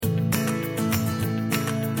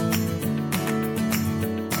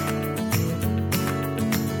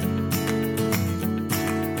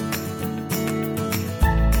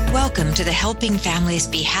Welcome to the Helping Families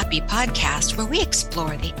Be Happy podcast, where we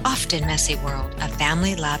explore the often messy world of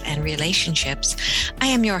family, love, and relationships. I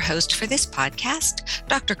am your host for this podcast,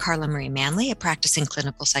 Dr. Carla Marie Manley, a practicing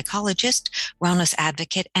clinical psychologist, wellness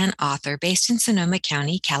advocate, and author based in Sonoma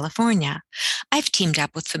County, California. I've teamed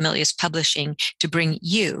up with Familius Publishing to bring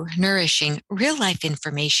you nourishing, real-life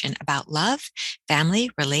information about love, family,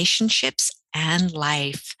 relationships, and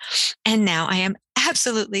life. And now I am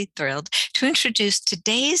absolutely thrilled to introduce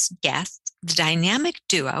today's guests, the dynamic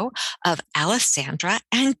duo of Alessandra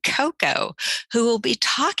and Coco, who will be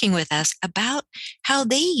talking with us about how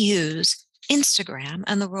they use Instagram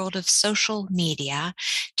and the world of social media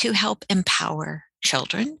to help empower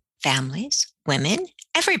children, families, women,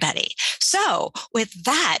 everybody. So with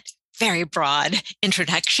that very broad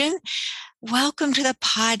introduction, welcome to the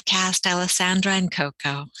podcast, Alessandra and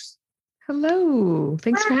Coco. Hello.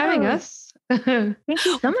 Thanks for having us. Thank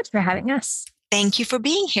you so much for having us. Thank you for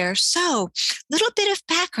being here. So, little bit of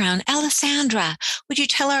background. Alessandra, would you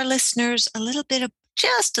tell our listeners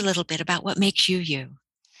just a little bit about what makes you you?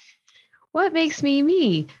 What makes me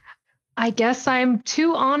me? I guess I'm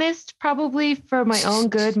too honest, probably for my own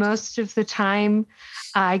good most of the time.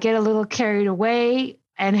 I get a little carried away,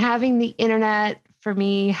 and having the internet for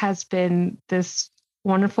me has been this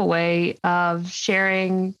wonderful way of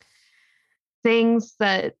sharing things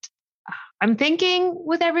that I'm thinking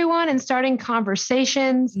with everyone and starting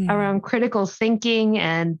conversations around critical thinking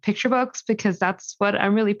and picture books, because that's what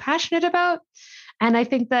I'm really passionate about. And I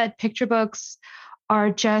think that picture books are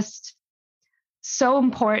just so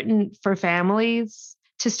important for families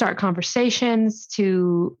to start conversations,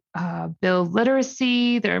 to build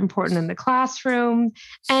literacy. They're important in the classroom.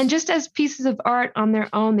 And just as pieces of art on their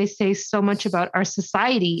own, they say so much about our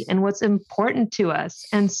society and what's important to us.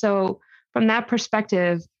 And so from that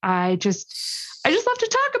perspective, I just love to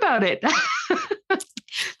talk about it.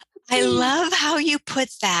 I love how you put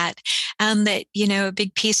that, that, a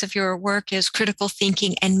big piece of your work is critical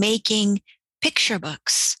thinking and making picture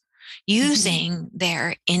books, using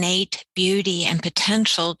their innate beauty and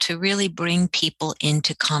potential to really bring people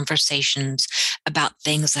into conversations about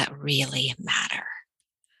things that really matter.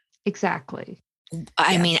 Exactly.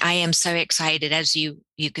 I mean, I am so excited. As you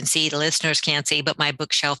can see, the listeners can't see, but my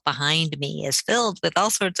bookshelf behind me is filled with all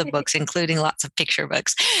sorts of books, including lots of picture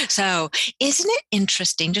books. So isn't it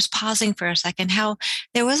interesting, just pausing for a second, how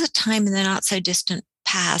there was a time in the not so distant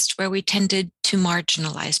past where we tended to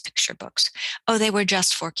marginalize picture books. Oh, they were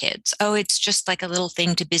just for kids. Oh, it's just like a little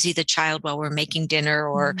thing to busy the child while we're making dinner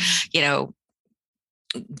or,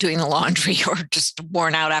 doing the laundry or just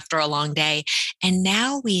worn out after a long day. And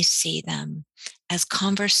now we see them as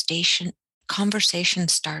conversation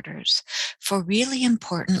starters for really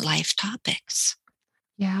important life topics.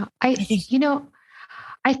 Yeah. I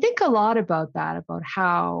think a lot about that, about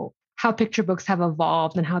how picture books have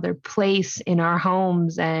evolved and how their place in our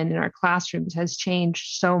homes and in our classrooms has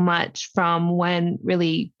changed so much from when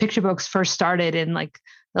really picture books first started in like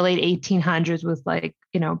the late 1800s with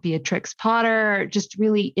Beatrix Potter, just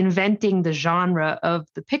really inventing the genre of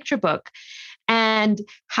the picture book. And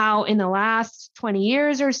how in the last 20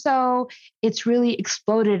 years or so, it's really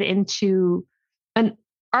exploded into an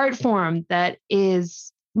art form that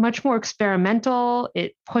is much more experimental.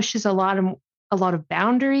 It pushes a lot of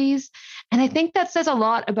boundaries. And I think that says a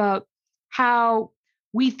lot about how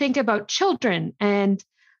we think about children and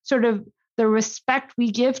sort of the respect we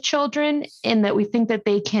give children, in that we think that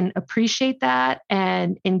they can appreciate that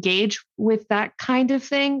and engage with that kind of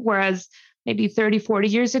thing. Whereas maybe 30, 40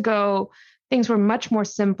 years ago, things were much more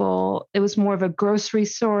simple. It was more of a grocery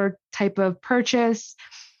store type of purchase.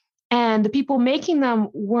 And the people making them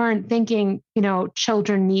weren't thinking,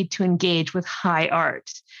 children need to engage with high art.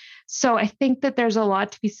 So I think that there's a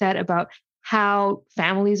lot to be said about how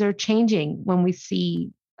families are changing when we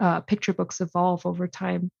see picture books evolve over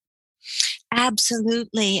time.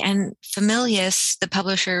 Absolutely. And Familius, the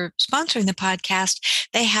publisher sponsoring the podcast,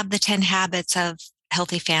 they have the 10 habits of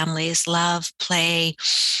healthy families: love, play,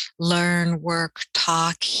 learn, work,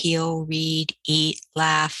 talk, heal, read, eat,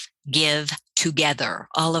 laugh, give, together.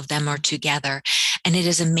 All of them are together. And it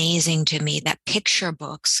is amazing to me that picture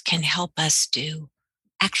books can help us do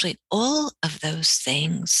actually all of those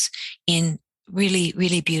things in really,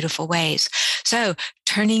 really beautiful ways. So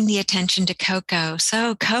turning the attention to Coco.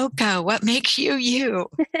 So Coco, what makes you you?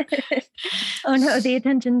 Oh no, the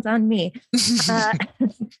attention's on me.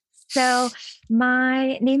 So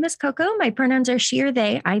my name is Coco. My pronouns are she or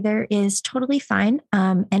they. Either is totally fine.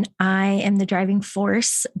 And I am the driving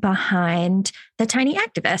force behind The Tiny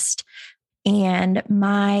Activist. And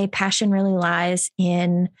my passion really lies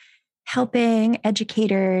in helping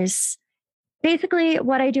educators Basically,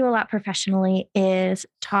 what I do a lot professionally is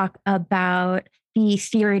talk about the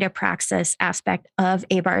theory to praxis aspect of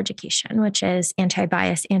ABAR education, which is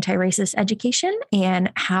anti-bias, anti-racist education,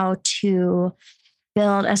 and how to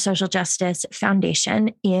build a social justice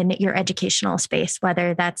foundation in your educational space,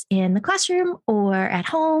 whether that's in the classroom or at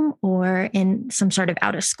home or in some sort of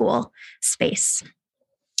out of school space.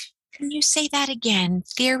 Can you say that again?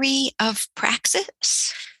 Theory of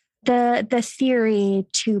praxis? The theory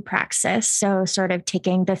to praxis. So sort of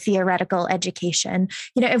taking the theoretical education.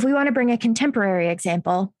 If we want to bring a contemporary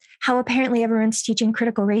example, how apparently everyone's teaching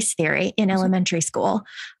critical race theory in elementary school.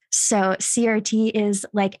 So CRT is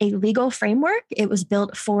like a legal framework. It was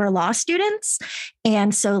built for law students.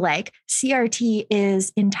 And so like CRT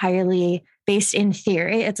is entirely based in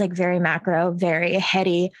theory. It's like very macro, very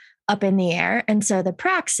heady, up in the air. And so the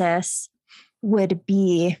praxis would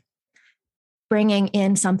be bringing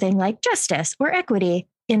in something like justice or equity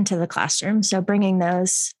into the classroom. So bringing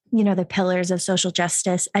those, the pillars of social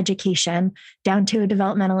justice education down to a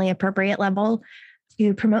developmentally appropriate level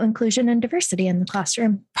to promote inclusion and diversity in the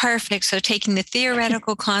classroom. Perfect. So taking the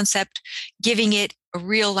theoretical concept, giving it a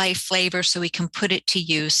real life flavor so we can put it to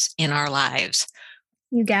use in our lives.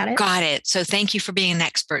 You got it. Got it. So thank you for being an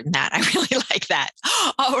expert in that. I really like that.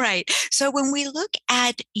 All right. So when we look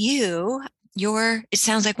at you, it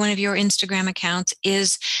sounds like one of your Instagram accounts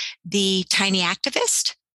is the Tiny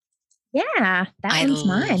Activist. Yeah, that one's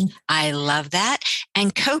mine. I love that.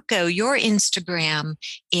 And Coco, your Instagram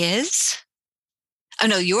is... Oh,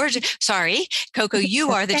 no, Coco, you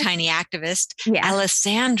are the Tiny Activist. Yeah.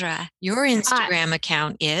 Alessandra, your Instagram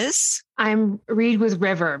account is? I'm Read with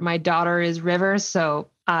River. My daughter is River, so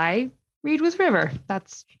I read with River.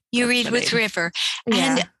 You read with River.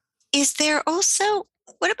 Yeah. And is there also,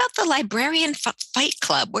 what about the Librarian Fight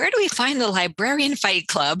Club? Where do we find the Librarian Fight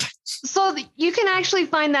Club? So you can actually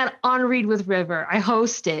find that on Read with River. I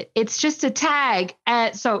host it. It's just a tag.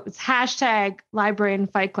 So it's hashtag Librarian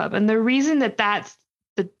Fight Club. And the reason that that's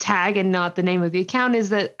the tag and not the name of the account is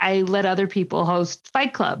that I let other people host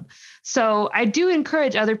Fight Club. So I do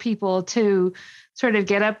encourage other people to sort of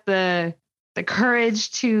get up the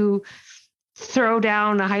courage to throw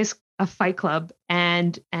down a Fight Club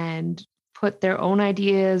and put their own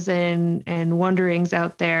ideas and wonderings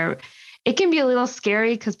out there. It can be a little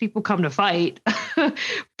scary because people come to fight,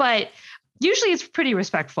 but usually it's pretty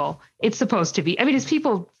respectful. It's supposed to be. I mean, it's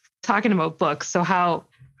people talking about books. So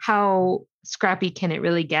how scrappy can it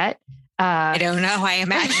really get? I don't know. I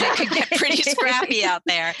imagine it could get pretty scrappy out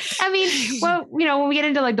there. I mean, well, when we get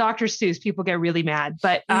into like Dr. Seuss, people get really mad,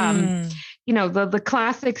 but the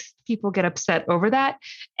classics, people get upset over that,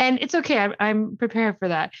 and it's okay. I'm prepared for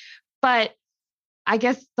that. But I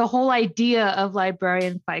guess the whole idea of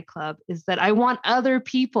Librarian Fight Club is that I want other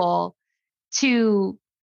people to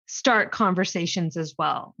start conversations as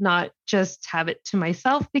well, not just have it to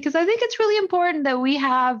myself, because I think it's really important that we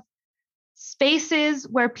have spaces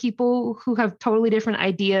where people who have totally different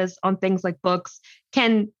ideas on things like books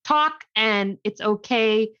can talk, and it's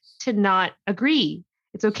okay to not agree.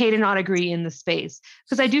 It's okay to not agree in the space.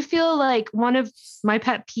 Because I do feel like one of my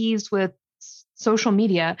pet peeves with social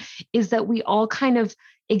media is that we all kind of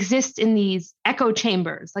exist in these echo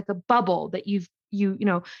chambers, like a bubble that you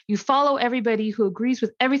follow everybody who agrees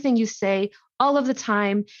with everything you say all of the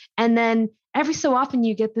time. And then every so often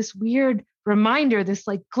you get this weird reminder, this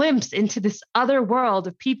like glimpse into this other world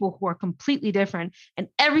of people who are completely different. And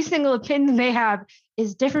every single opinion they have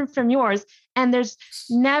is different from yours. And there's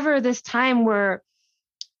never this time where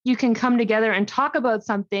you can come together and talk about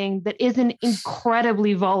something that isn't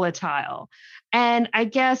incredibly volatile. And I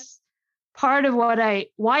guess part of why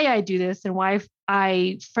I do this and why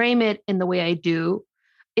I frame it in the way I do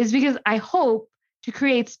is because I hope to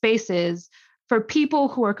create spaces for people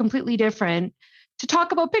who are completely different to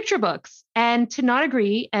talk about picture books and to not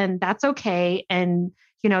agree. And that's okay. And,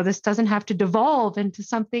 this doesn't have to devolve into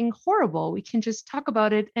something horrible. We can just talk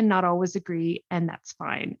about it and not always agree. And that's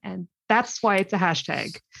fine. And that's why it's a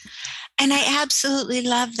hashtag. And I absolutely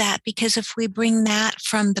love that, because if we bring that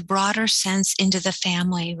from the broader sense into the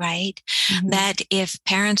family, right? Mm-hmm. That if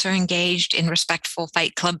parents are engaged in respectful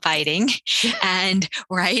Fight Club fighting and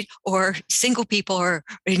right, or single people are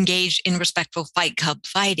engaged in respectful Fight Club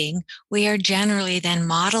fighting, we are generally then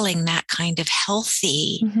modeling that kind of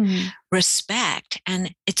healthy respect.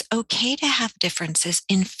 And it's okay to have differences.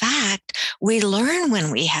 In fact, we learn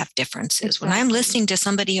when we have differences. Exactly. When I'm listening to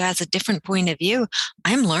somebody who has a different point of view,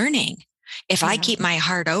 I'm learning. If I keep my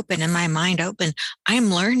heart open and my mind open,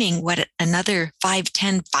 I'm learning what another 5,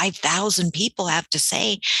 10, 5,000 people have to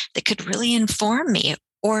say that could really inform me,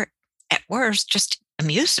 or at worst, just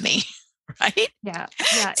amuse me, right? Yeah,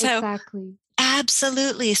 exactly.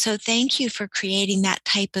 Absolutely. So thank you for creating that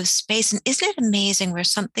type of space. And isn't it amazing where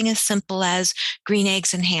something as simple as green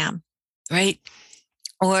eggs and ham, right?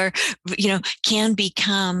 Or, can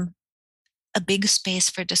become a big space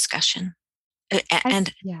for discussion.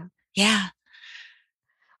 And yeah.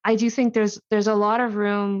 I do think there's a lot of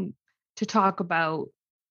room to talk about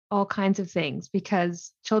all kinds of things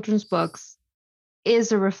because children's books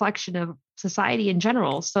is a reflection of society in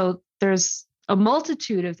general. So there's a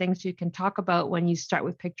multitude of things you can talk about when you start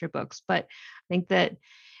with picture books. But I think that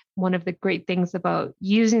one of the great things about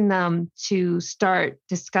using them to start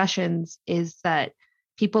discussions is that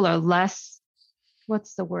people are less,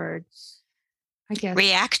 what's the word? I guess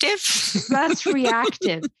reactive. Less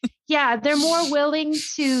reactive. Yeah, they're more willing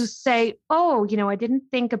to say, "Oh, I didn't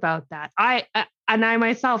think about that." I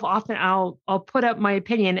myself often I'll put up my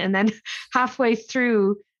opinion, and then halfway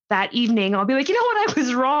through that evening, I'll be like, "You know what? I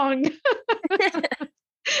was wrong," and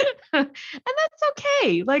that's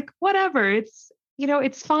okay. Like whatever. It's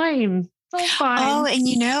fine. It's all fine. Oh, and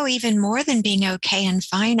even more than being okay and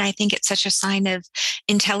fine, I think it's such a sign of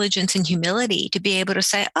intelligence and humility to be able to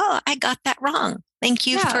say, "Oh, I got that wrong. Thank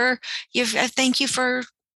you thank you for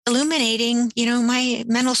illuminating, my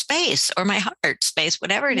mental space or my heart space,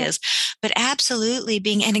 whatever it is." But absolutely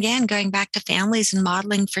and again, going back to families and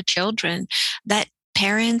modeling for children, that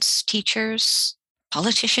parents, teachers,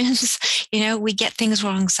 politicians, we get things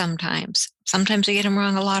wrong sometimes. Sometimes we get them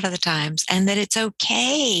wrong a lot of the times, and that it's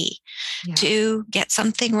okay to get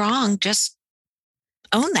something wrong. Just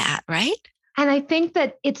own that, right? And I think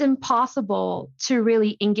that it's impossible to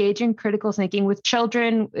really engage in critical thinking with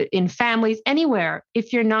children, in families, anywhere,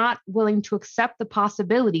 if you're not willing to accept the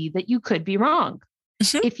possibility that you could be wrong.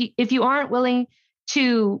 Mm-hmm. If you aren't willing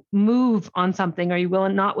to move on something, or you're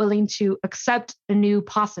not willing to accept new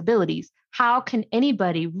possibilities, how can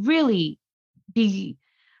anybody really be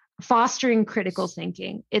fostering critical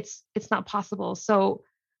thinking? It's not possible. So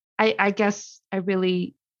I guess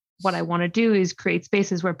what I want to do is create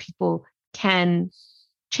spaces where people can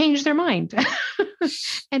change their mind.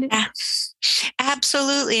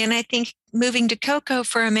 Absolutely. And I think moving to Coco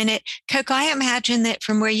for a minute, Coco, I imagine that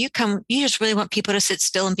from where you come, you just really want people to sit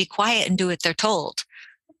still and be quiet and do what they're told.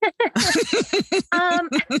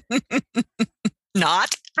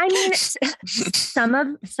 Not. I mean, some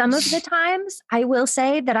of the times I will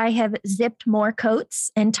say that I have zipped more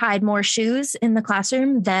coats and tied more shoes in the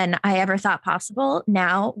classroom than I ever thought possible.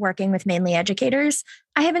 Now, working with mainly educators,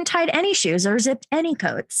 I haven't tied any shoes or zipped any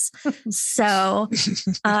coats. So,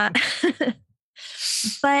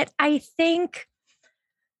 but I think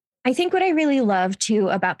what I really love too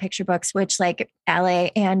about picture books, which like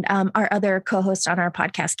Ale and our other co-host on our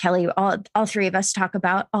podcast, Kelly, all three of us talk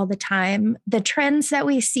about all the time, the trends that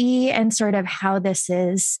we see and sort of how this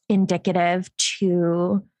is indicative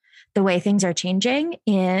to the way things are changing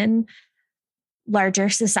in larger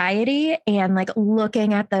society, and like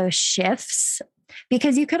looking at those shifts.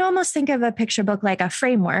 Because you could almost think of a picture book like a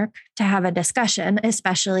framework to have a discussion,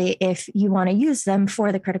 especially if you want to use them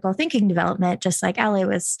for the critical thinking development, just like Ali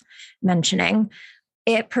was mentioning.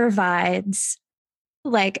 It provides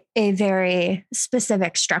like a very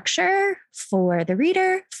specific structure for the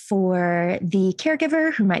reader, for the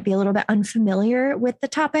caregiver who might be a little bit unfamiliar with the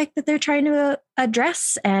topic that they're trying to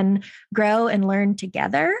address and grow and learn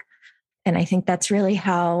together. And I think that's really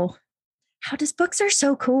how does books are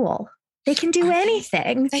so cool. They can do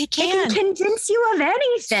anything. They can convince you of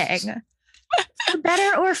anything, for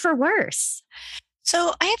better or for worse.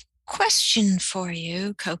 So I have a question for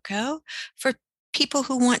you, Coco, for people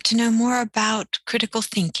who want to know more about critical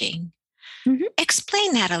thinking. Mm-hmm.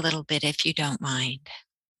 Explain that a little bit, if you don't mind.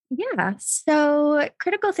 Yeah. So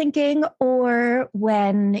critical thinking, or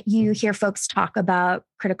when you hear folks talk about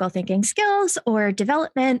critical thinking skills or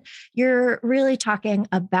development, you're really talking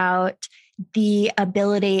about the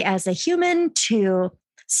ability as a human to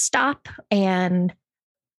stop and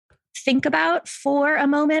think about for a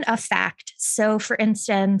moment a fact. So for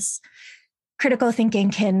instance, critical thinking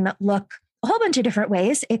can look a whole bunch of different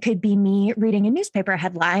ways. It could be me reading a newspaper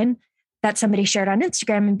headline that somebody shared on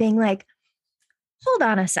Instagram and being like, hold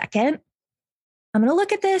on a second. I'm going to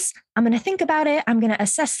look at this. I'm going to think about it. I'm going to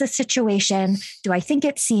assess the situation. Do I think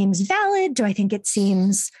it seems valid? Do I think it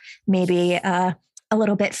seems maybe a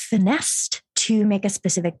little bit finessed to make a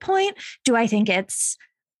specific point? Do I think it's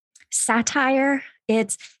satire?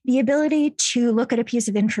 It's the ability to look at a piece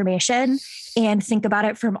of information and think about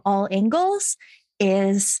it from all angles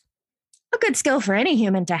is a good skill for any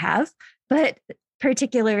human to have, but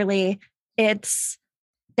particularly it's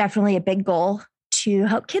definitely a big goal to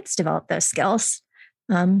help kids develop those skills.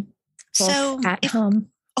 So at home.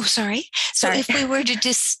 Oh, sorry. So if we were to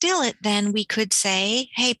distill it, then we could say,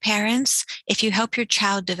 hey, parents, if you help your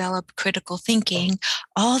child develop critical thinking,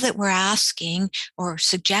 all that we're asking or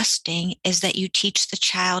suggesting is that you teach the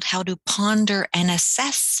child how to ponder and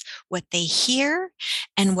assess what they hear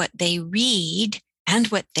and what they read and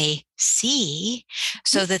what they see,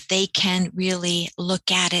 so that they can really look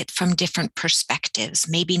at it from different perspectives,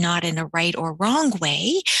 maybe not in a right or wrong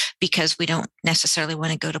way, because we don't necessarily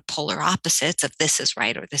want to go to polar opposites of this is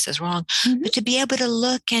right or this is wrong, but to be able to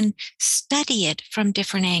look and study it from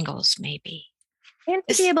different angles, maybe. And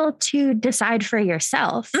to be able to decide for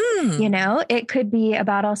yourself. It could be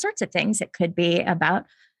about all sorts of things. It could be about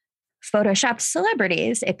Photoshopped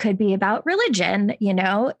celebrities. It could be about religion.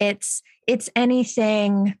 It's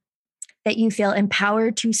anything that you feel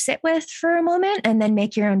empowered to sit with for a moment and then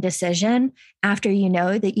make your own decision after you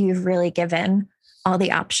know that you've really given all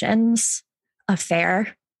the options a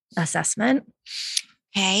fair assessment.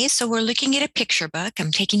 Okay, so we're looking at a picture book.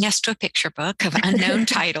 I'm taking us to a picture book of unknown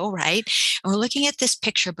title, right? And we're looking at this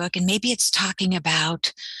picture book, and maybe it's talking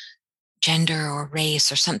about gender or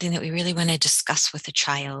race or something that we really want to discuss with the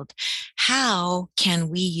child. How can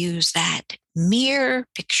we use that mere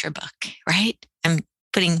picture book, right? I'm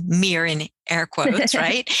putting mere in air quotes,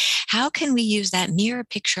 right? How can we use that mere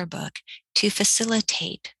picture book to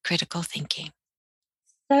facilitate critical thinking?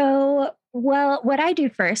 So, what I do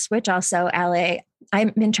first, which also, Allie,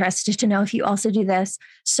 I'm interested to know if you also do this.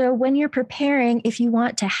 So when you're preparing, if you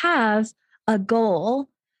want to have a goal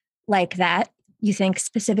like that, you think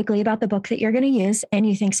specifically about the book that you're going to use and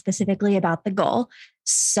you think specifically about the goal.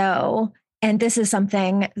 So, and this is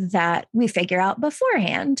something that we figure out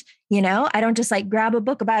beforehand. I don't just grab a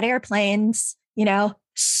book about airplanes,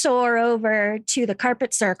 soar over to the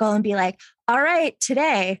carpet circle and be like, all right,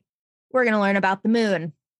 today we're going to learn about the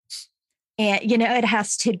moon. And, it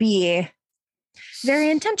has to be very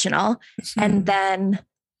intentional. And then,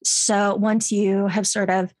 so once you have sort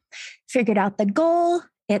of figured out the goal,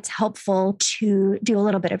 it's helpful to do a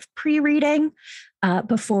little bit of pre-reading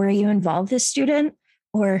before you involve the student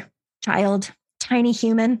or child, tiny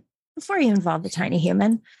human, before you involve the tiny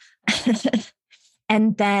human.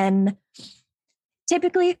 And then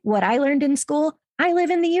typically what I learned in school, I live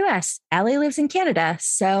in the US, Allie lives in Canada.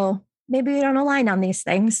 So maybe we don't align on these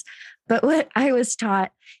things. But what I was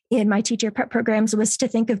taught in my teacher prep programs was to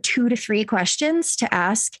think of 2 to 3 questions to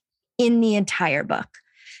ask in the entire book,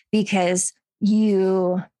 because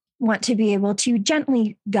you want to be able to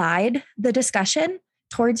gently guide the discussion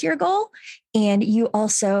towards your goal. And you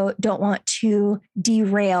also don't want to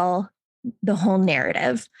derail the whole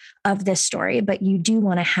narrative of this story, but you do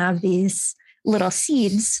want to have these little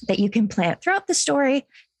seeds that you can plant throughout the story.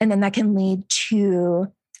 And then that can lead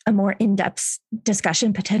to a more in-depth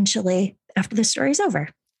discussion potentially after the story's over.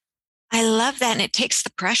 I love that. And it takes the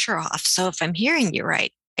pressure off. So if I'm hearing you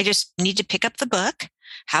right, I just need to pick up the book,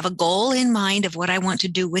 have a goal in mind of what I want to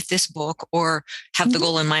do with this book, or have the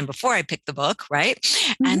goal in mind before I pick the book, right?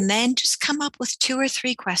 And then just come up with 2 or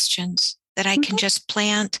 3 questions that I can just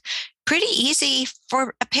plant. Pretty easy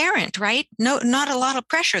for a parent, right? No, not a lot of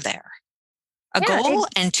pressure there. A goal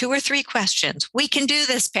and 2 or 3 questions. We can do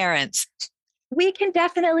this, parents. We can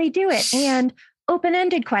definitely do it. And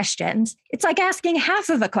open-ended questions. It's like asking half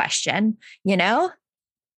of a question, Tell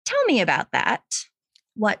me about that.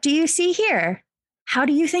 What do you see here? How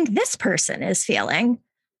do you think this person is feeling?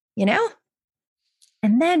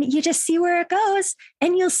 And then you just see where it goes,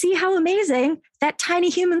 and you'll see how amazing that tiny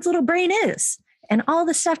human's little brain is, and all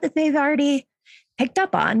the stuff that they've already picked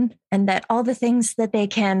up on, and that all the things that they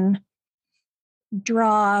can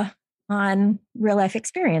draw on real life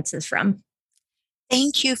experiences from.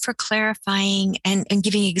 Thank you for clarifying and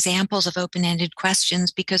giving examples of open-ended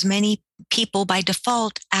questions, because many people by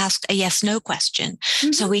default ask a yes-no question.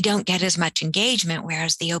 So we don't get as much engagement,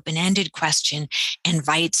 whereas the open-ended question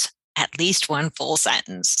invites at least one full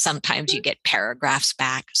sentence. Sometimes you get paragraphs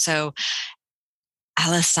back. So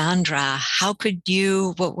Alessandra,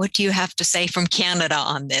 what do you have to say from Canada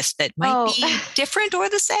on this that might be different or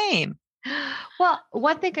the same? Well,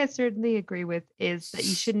 one thing I certainly agree with is that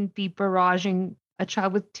you shouldn't be barraging a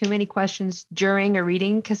child with too many questions during a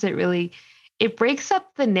reading, because it breaks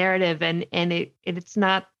up the narrative and it's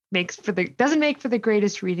not doesn't make for the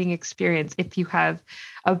greatest reading experience if you have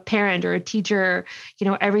a parent or a teacher,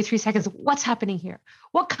 every 3 seconds, what's happening here?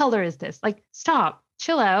 What color is this? Stop,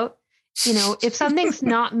 chill out. If something's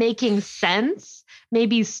not making sense,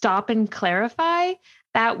 maybe stop and clarify.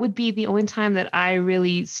 That would be the only time that I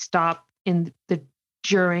really stop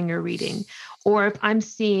during a reading. Or if I'm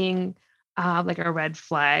seeing a red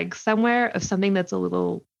flag somewhere of something that's a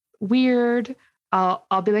little weird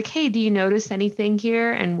I'll be like, hey, do you notice anything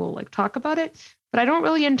here? And we'll like talk about it. But I don't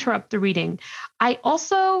really interrupt the reading. I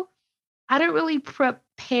don't really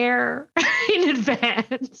prepare in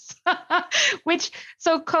advance,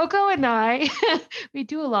 so Coco and I, we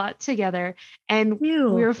do a lot together, and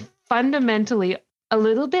we're fundamentally a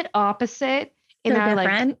little bit opposite in our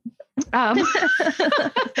different.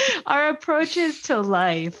 Our approaches to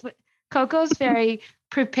life. Coco's very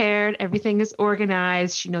prepared. Everything is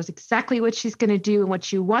organized. She knows exactly what she's going to do and what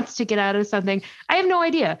she wants to get out of something. I have no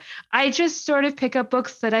idea. I just sort of pick up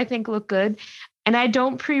books that I think look good, and I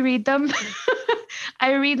don't pre-read them.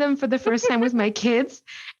 I read them for the first time with my kids.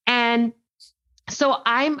 And so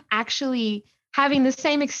I'm actually having the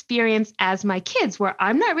same experience as my kids, where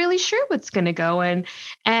I'm not really sure what's going to go, and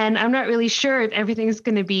I'm not really sure if everything's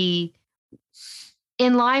going to be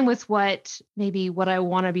in line with what I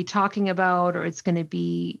want to be talking about, or it's going to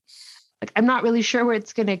be like, I'm not really sure where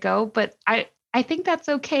it's going to go, but I think that's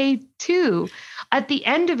okay too. At the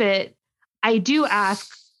end of it, I do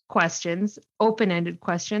ask questions, open-ended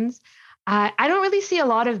questions. I don't really see a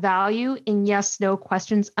lot of value in yes/no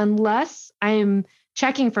questions unless I'm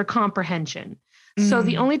checking for comprehension. So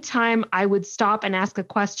the only time I would stop and ask a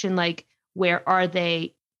question like, where are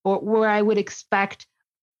they, or where I would expect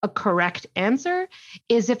a correct answer,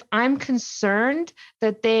 is if I'm concerned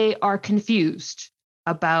that they are confused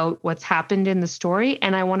about what's happened in the story,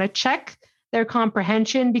 and I want to check their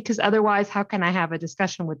comprehension, because otherwise, how can I have a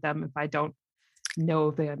discussion with them if I don't know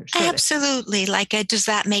if they understood Absolutely. it? Like, does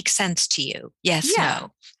that make sense to you? Yes,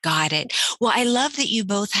 no. Got it. Well, I love that you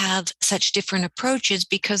both have such different approaches,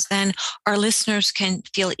 because then our listeners can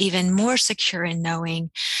feel even more secure in knowing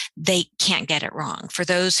they can't get it wrong. For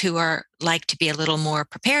those who are like to be a little more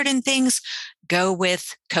prepared in things, go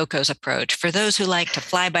with Coco's approach. For those who like to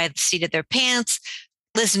fly by the seat of their pants,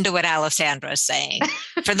 listen to what Alessandra is saying.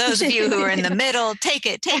 For those of you who are in the middle, take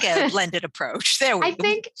a blended approach. There we go.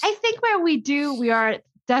 I think where we are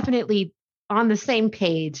definitely on the same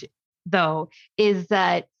page, though, is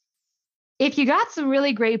that if you got some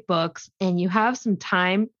really great books and you have some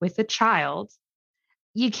time with a child,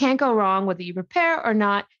 you can't go wrong whether you prepare or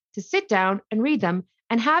not to sit down and read them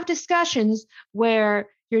and have discussions where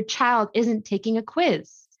your child isn't taking a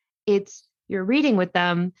quiz. It's you're reading with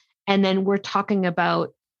them, and then we're talking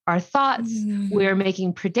about our thoughts. We're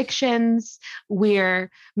making predictions. We're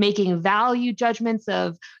making value judgments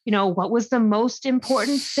of, what was the most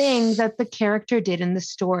important thing that the character did in the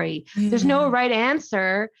story. There's no right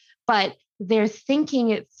answer, but they're thinking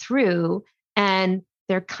it through and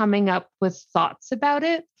they're coming up with thoughts about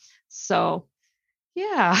it. So,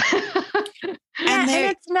 yeah. And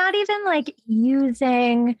it's not even like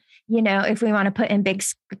using, if we want to put in big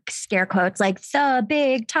scare quotes, like the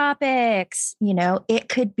big topics, it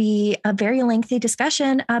could be a very lengthy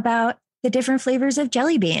discussion about the different flavors of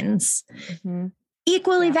jelly beans.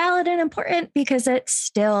 Equally valid and important, because it's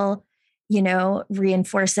still,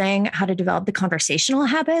 reinforcing how to develop the conversational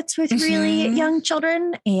habits with really young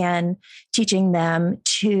children, and teaching them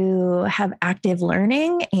to have active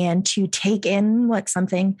learning and to take in what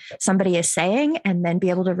somebody is saying and then be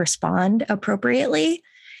able to respond appropriately.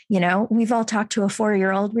 We've all talked to a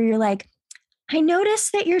 4-year-old where you're like, I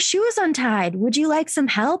noticed that your shoe is untied. Would you like some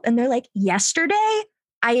help? And they're like, yesterday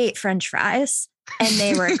I ate French fries and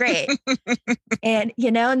they were great. And,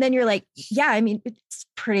 and then you're like, yeah, I mean, it's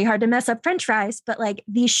pretty hard to mess up French fries, but like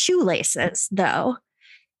these shoelaces though.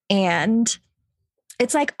 And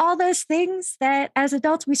it's like all those things that as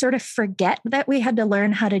adults, we sort of forget that we had to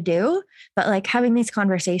learn how to do, but like having these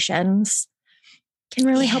conversations can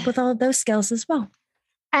really help with all of those skills as well.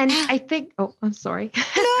 And I think, I'm sorry.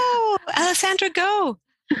 No, Alessandra, go.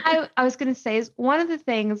 I was going to say is one of the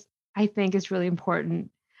things I think is really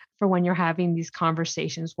important for when you're having these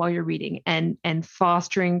conversations while you're reading and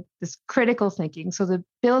fostering this critical thinking. So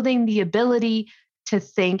building the ability to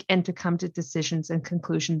think and to come to decisions and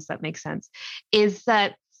conclusions that make sense, is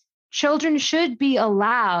that children should be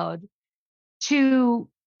allowed to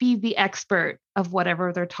be the expert of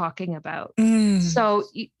whatever they're talking about. So,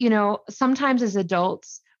 sometimes as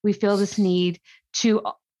adults, we feel this need to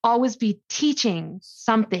always be teaching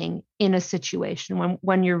something in a situation.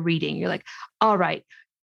 When you're reading, you're like, all right,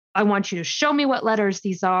 I want you to show me what letters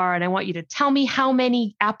these are, and I want you to tell me how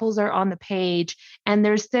many apples are on the page. And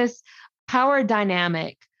there's this power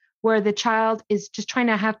dynamic where the child is just trying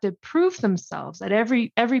to have to prove themselves at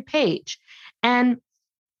every page. And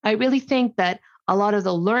I really think that a lot of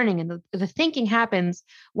the learning and the thinking happens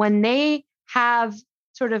when they have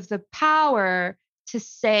sort of the power to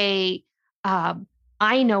say,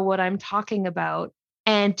 I know what I'm talking about,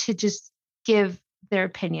 and to just give their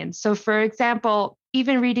opinion. So for example,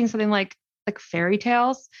 even reading something like like fairy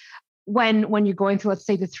tales. When you're going through, let's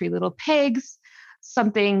say, the Three Little Pigs,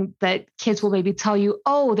 something that kids will maybe tell you,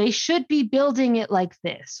 oh, they should be building it like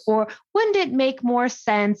this, or wouldn't it make more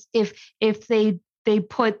sense if they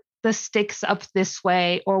put the sticks up this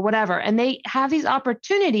way or whatever. And they have these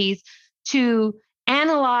opportunities to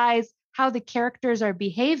analyze how the characters are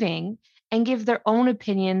behaving and give their own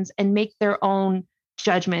opinions and make their own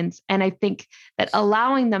judgments. And I think that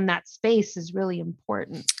allowing them that space is really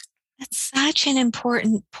important. That's such an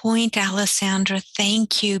important point, Alessandra.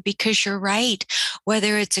 Thank you, because you're right.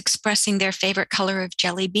 Whether it's expressing their favorite color of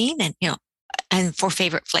jelly bean and for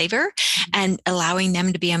favorite flavor, and allowing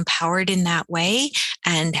them to be empowered in that way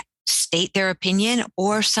and state their opinion,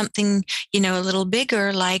 or something, a little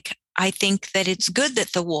bigger, like, I think that it's good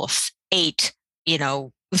that the wolf ate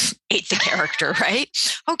the character, right?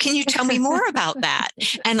 Oh, can you tell me more about that?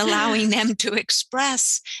 And allowing them to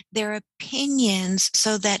express their opinions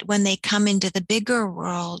so that when they come into the bigger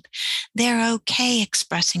world, they're okay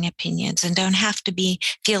expressing opinions and don't have to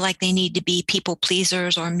feel like they need to be people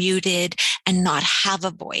pleasers or muted and not have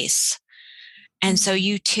a voice. And so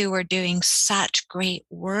you two are doing such great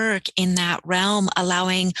work in that realm,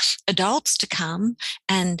 allowing adults to come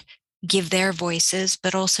and give their voices,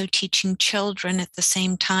 but also teaching children at the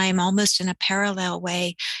same time, almost in a parallel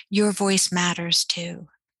way, your voice matters too.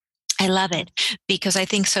 I love it, because I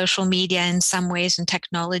think social media in some ways and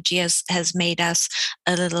technology has made us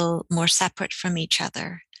a little more separate from each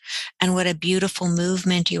other. And what a beautiful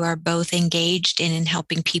movement you are both engaged in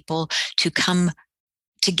helping people to come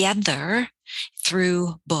together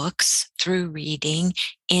through books, through reading,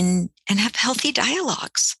 and have healthy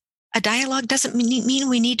dialogues. A dialogue doesn't mean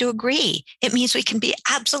we need to agree. It means we can be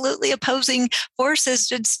absolutely opposing forces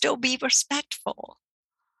and still be respectful.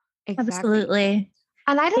 Exactly. Absolutely.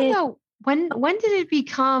 And I don't know, when did it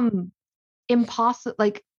become impossible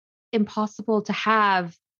to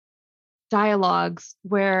have dialogues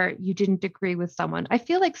where you didn't agree with someone? I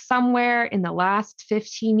feel like somewhere in the last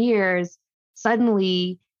 15 years,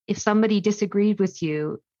 suddenly, if somebody disagreed with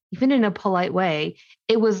you, even in a polite way,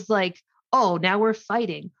 it was like, oh, now we're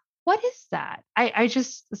fighting. What is that? I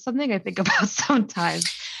just, something I think about sometimes.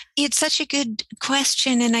 It's such a good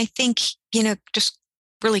question. And I think, just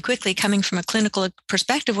really quickly, coming from a clinical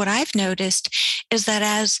perspective, what I've noticed is that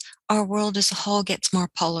as our world as a whole gets more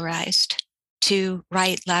polarized to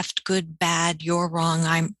right, left, good, bad, you're wrong,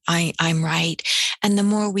 I'm right. And the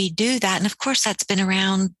more we do that, and of course that's been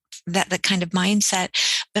around, that kind of mindset.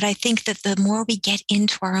 But I think that the more we get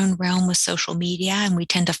into our own realm with social media, and we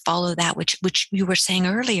tend to follow that, which you were saying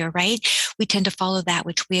earlier, right? We tend to follow that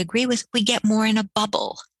which we agree with. We get more in a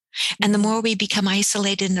bubble. And the more we become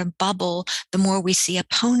isolated in a bubble, the more we see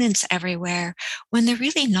opponents everywhere, when they're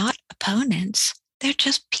really not opponents. They're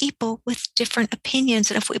just people with different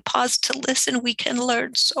opinions. And if we pause to listen, we can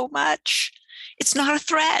learn so much. It's not a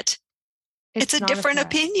threat. It's a different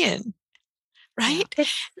opinion, right? Yeah.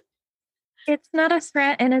 It's not a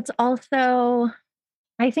threat. And it's also,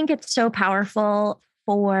 I think it's so powerful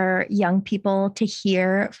for young people to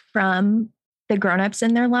hear from the grownups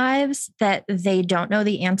in their lives that they don't know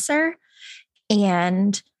the answer,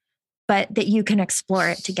 but that you can explore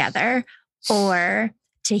it together. Or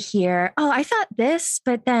to hear, oh, I thought this,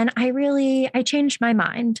 but then I changed my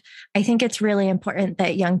mind. I think it's really important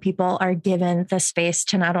that young people are given the space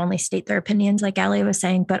to not only state their opinions, like Ali was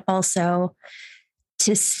saying, but also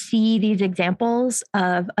to see these examples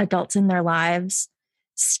of adults in their lives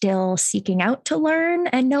still seeking out to learn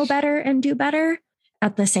and know better and do better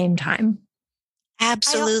at the same time.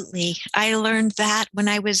 Absolutely. I learned that when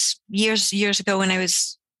I was years ago, when I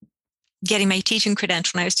was getting my teaching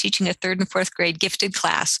credential, and I was teaching a 3rd and 4th grade gifted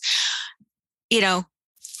class,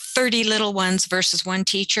 30 little ones versus one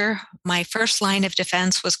teacher. My first line of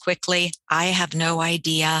defense was quickly, I have no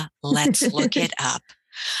idea. Let's look it up.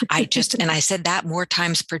 And I said that more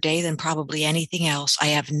times per day than probably anything else. I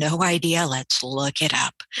have no idea. Let's look it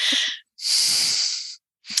up.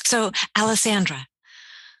 So, Alessandra,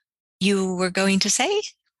 you were going to say?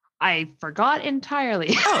 I forgot entirely.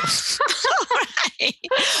 Oh, right.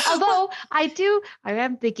 Although I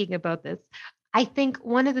am thinking about this. I think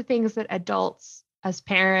one of the things that adults, as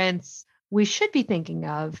parents, we should be thinking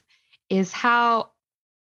of is how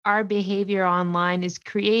our behavior online is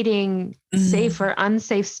creating safe or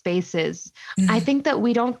unsafe spaces. I think that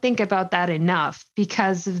we don't think about that enough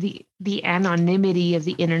because of the anonymity of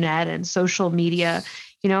the internet and social media.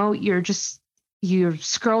 You're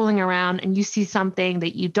scrolling around and you see something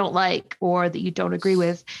that you don't like or that you don't agree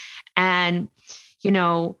with. And,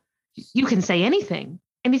 you can say anything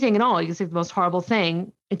at all. You can say the most horrible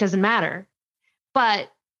thing. It doesn't matter.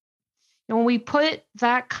 But, And when we put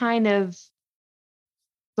those kind of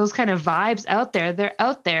vibes out there, they're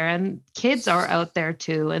out there, and kids are out there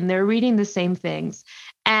too, and they're reading the same things.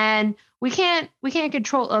 And we can't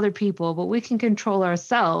control other people, but we can control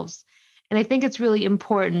ourselves. And I think it's really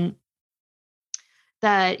important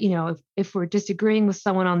that, if we're disagreeing with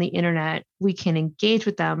someone on the internet, we can engage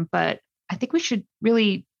with them. But I think we should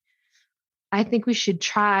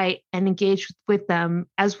try and engage with them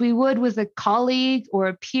as we would with a colleague or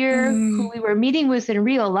a peer who we were meeting with in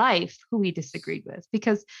real life, who we disagreed with,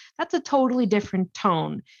 because that's a totally different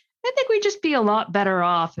tone. I think we'd just be a lot better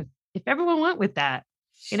off if everyone went with that,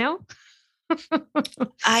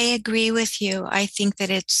 I agree with you. I think that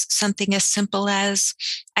it's something as simple as,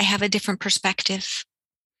 I have a different perspective.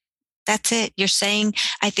 That's it. You're saying,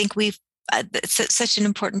 I think such an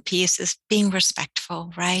important piece is being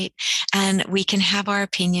respectful, right? And we can have our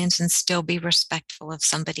opinions and still be respectful of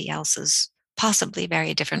somebody else's possibly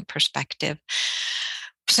very different perspective.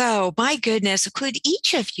 So, my goodness, could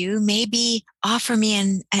each of you maybe offer me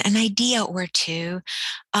an idea or two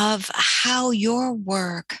of how your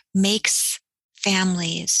work makes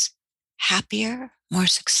families happier, more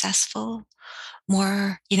successful,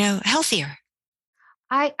 more, healthier?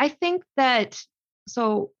 I think that,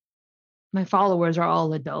 so my followers are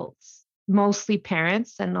all adults, mostly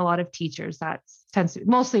parents and a lot of teachers. That tends to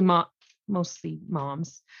mostly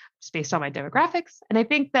moms, just based on my demographics. And I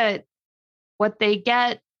think that what they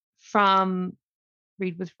get from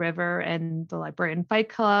Read with River and the Librarian Fight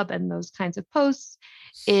Club and those kinds of posts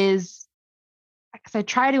is, because I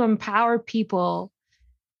try to empower people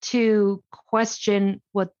to question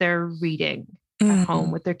what they're reading at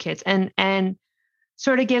home with their kids, and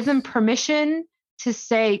sort of give them permission to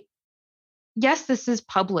say, yes, this is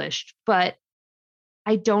published, but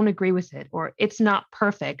I don't agree with it, or it's not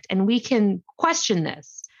perfect. And we can question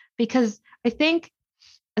this, because I think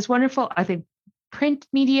it's wonderful. I think print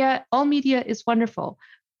media, all media is wonderful,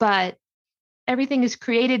 but everything is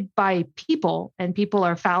created by people, and people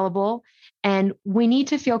are fallible. And we need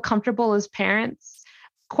to feel comfortable as parents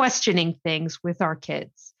questioning things with our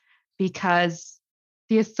kids, because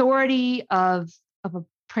the authority of a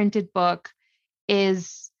printed book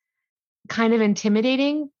is kind of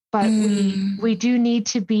intimidating, but we do need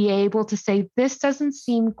to be able to say, this doesn't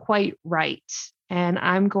seem quite right, and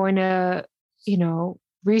I'm going to,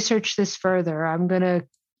 research this further. I'm going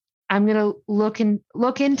to look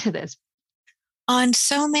into this. On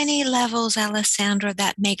so many levels, Alessandra,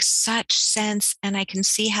 that makes such sense. And I can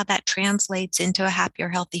see how that translates into a happier,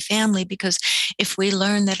 healthy family, because if we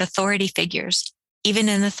learn that authority figures, even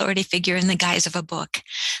an authority figure in the guise of a book,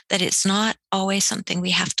 that it's not always something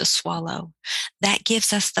we have to swallow, that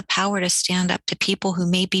gives us the power to stand up to people who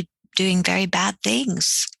may be doing very bad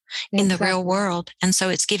things in the real world. And so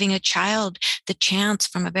it's giving a child the chance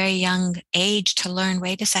from a very young age to learn,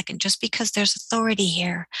 wait a second, just because there's authority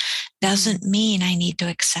here doesn't mean I need to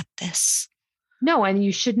accept this. No, and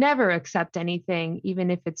you should never accept anything,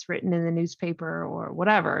 even if it's written in the newspaper or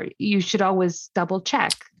whatever. You should always double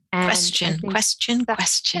check. And question.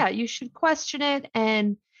 Yeah, you should question it.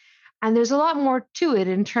 And there's a lot more to it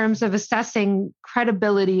in terms of assessing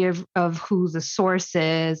credibility of who the source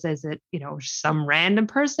is. Is it, some random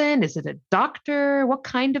person? Is it a doctor? What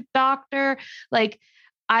kind of doctor? Like,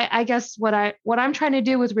 I guess what I'm trying to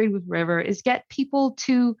do with Read with River is get people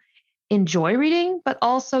to enjoy reading, but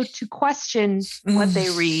also to question what they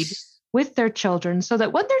read with their children, so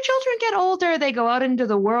that when their children get older, they go out into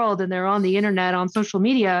the world and they're on the internet, on social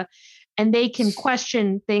media, and they can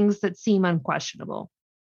question things that seem unquestionable.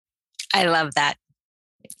 I love that.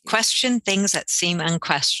 Question things that seem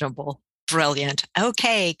unquestionable. Brilliant.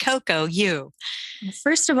 Okay, Coco, you.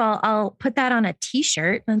 First of all, I'll put that on a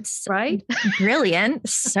t-shirt. That's right. Brilliant.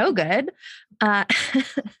 So good.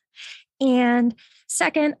 And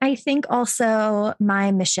second, I think also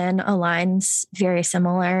my mission aligns very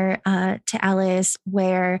similar to Alice,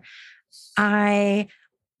 where I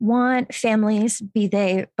want families, be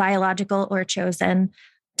they biological or chosen,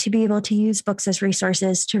 to be able to use books as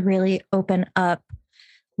resources to really open up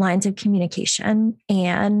lines of communication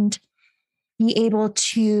and be able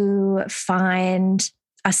to find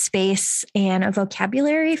a space and a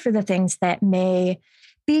vocabulary for the things that may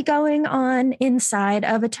be going on inside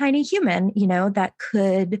of a tiny human, that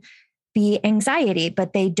could be anxiety,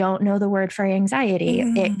 but they don't know the word for anxiety.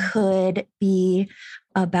 It could be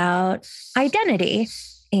about identity.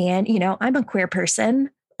 And, I'm a queer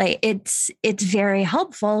person. Like it's very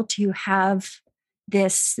helpful to have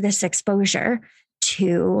this exposure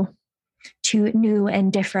to new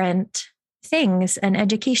and different things and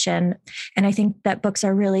education. And I think that books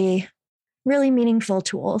are really, really meaningful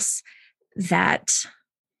tools that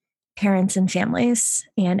parents and families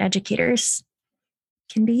and educators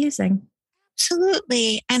can be using.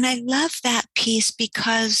 Absolutely. And I love that piece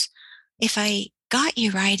because if I got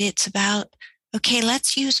you right, it's about, okay,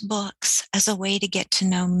 let's use books as a way to get to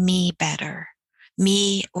know me better.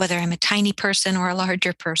 Me, whether I'm a tiny person or a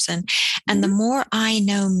larger person. And the more I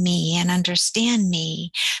know me and understand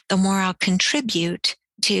me, the more I'll contribute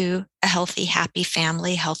to a healthy, happy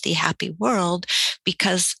family, healthy, happy world,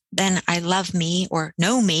 because then I love me or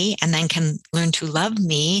know me and then can learn to love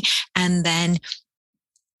me and then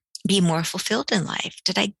be more fulfilled in life.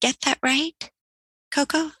 Did I get that right,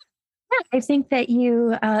 Coco? Yeah, I think that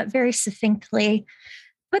you very succinctly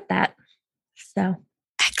put that. So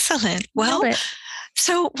excellent. Well,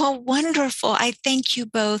 wonderful. I thank you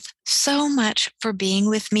both so much for being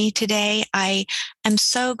with me today. I am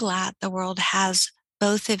so glad the world has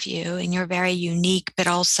both of you, and you're very unique, but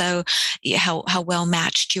also how well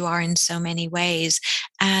matched you are in so many ways,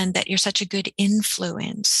 and that you're such a good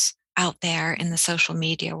influence out there in the social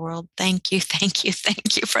media world. Thank you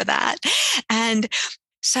for that. And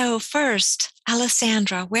so first,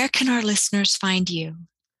 Alessandra, where can our listeners find you?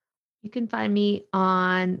 You can find me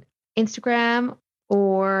on Instagram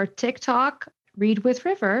or TikTok, Read with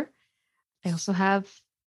River. I also have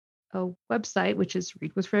a website, which is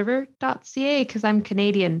readwithriver.ca, because I'm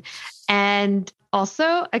Canadian. And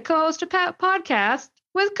also I co-host a podcast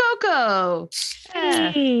with Coco.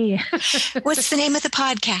 Hey. What's the name of the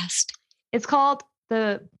podcast? It's called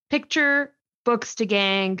the Picture Books to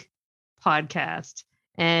Gang podcast.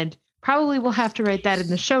 And probably we'll have to write that in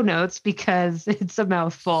the show notes because it's a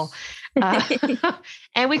mouthful.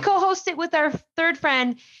 And we co-host it with our third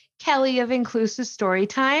friend, Kelly of Inclusive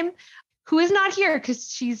Storytime, who is not here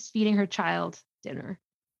because she's feeding her child dinner.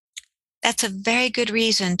 That's a very good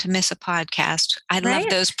reason to miss a podcast. I love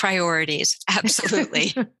those priorities.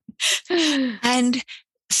 Absolutely. And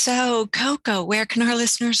so, Coco, where can our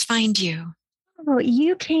listeners find you? Oh,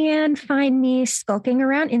 you can find me skulking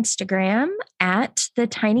around Instagram at The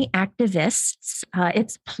Tiny Activists.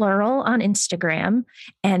 It's plural on Instagram.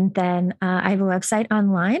 And then I have a website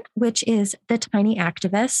online, which is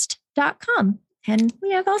thetinyactivist.com. And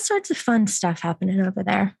we have all sorts of fun stuff happening over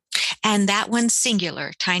there. And that one's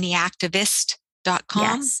singular, tinyactivist.com.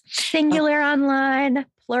 Yes. Singular online,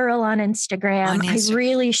 plural on Instagram. I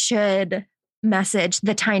really should message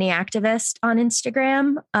The Tiny Activist on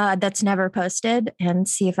Instagram that's never posted and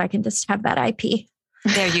see if I can just have that IP.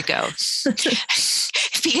 There you go.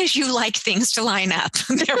 Because you like things to line up.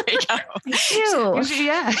 There we go. I do.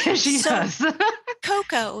 Yeah, she does.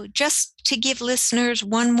 Coco, just to give listeners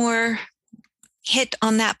one more hit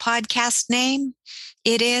on that podcast name,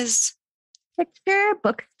 it is Picture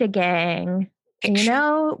Books to Gang. You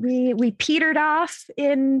know, we petered off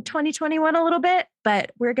in 2021 a little bit,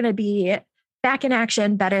 but we're going to be back in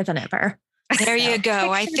action better than ever. There you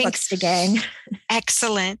go. I think Books to Gang.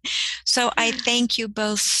 Excellent. So I thank you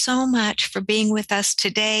both so much for being with us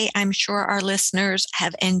today. I'm sure our listeners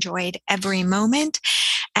have enjoyed every moment.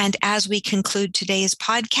 And as we conclude today's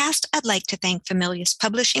podcast, I'd like to thank Familius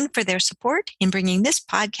Publishing for their support in bringing this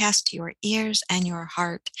podcast to your ears and your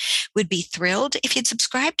heart. Would be thrilled if you'd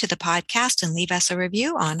subscribe to the podcast and leave us a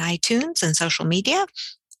review on iTunes and social media.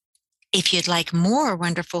 If you'd like more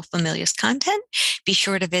wonderful Familius content, be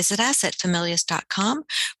sure to visit us at familius.com,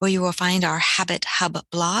 where you will find our Habit Hub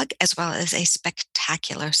blog, as well as a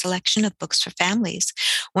spectacular selection of books for families.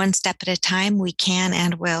 One step at a time, we can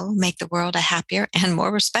and will make the world a happier and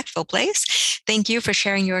more respectful place. Thank you for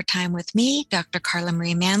sharing your time with me, Dr. Carla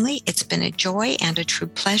Marie Manley. It's been a joy and a true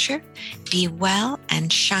pleasure. Be well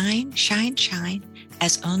and shine, shine, shine,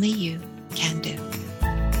 as only you can do.